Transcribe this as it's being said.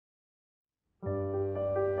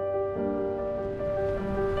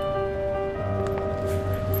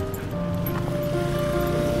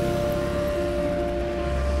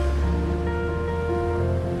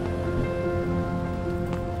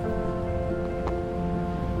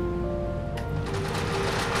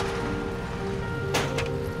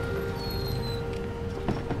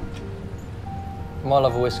My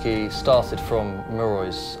love of whiskey started from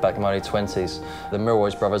Milroys back in my early 20s. The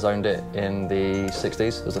Milroys brothers owned it in the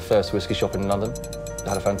 60s. It was the first whiskey shop in London. It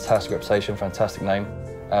had a fantastic reputation, fantastic name.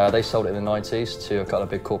 They sold it in the 90s to a couple of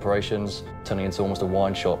big corporations, turning into almost a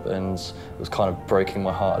wine shop, and it was kind of breaking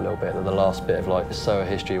my heart a little bit that the last bit of the Soho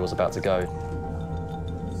history was about to go.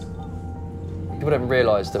 People don't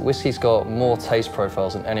realise that whiskey's got more taste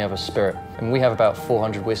profiles than any other spirit. And we have about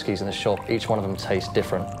 400 whiskies in the shop. Each one of them tastes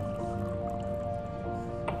different.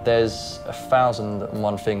 There's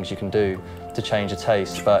 1,001 things you can do to change a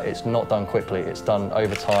taste, but it's not done quickly. It's done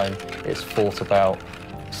over time. It's thought about.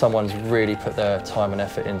 Someone's really put their time and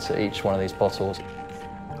effort into each one of these bottles.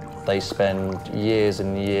 They spend years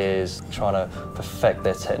and years trying to perfect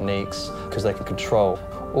their techniques because they can control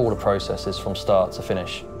all the processes from start to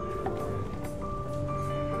finish.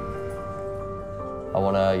 I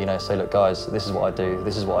want to, say, look, guys, this is what I do.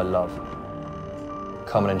 This is what I love.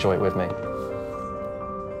 Come and enjoy it with me.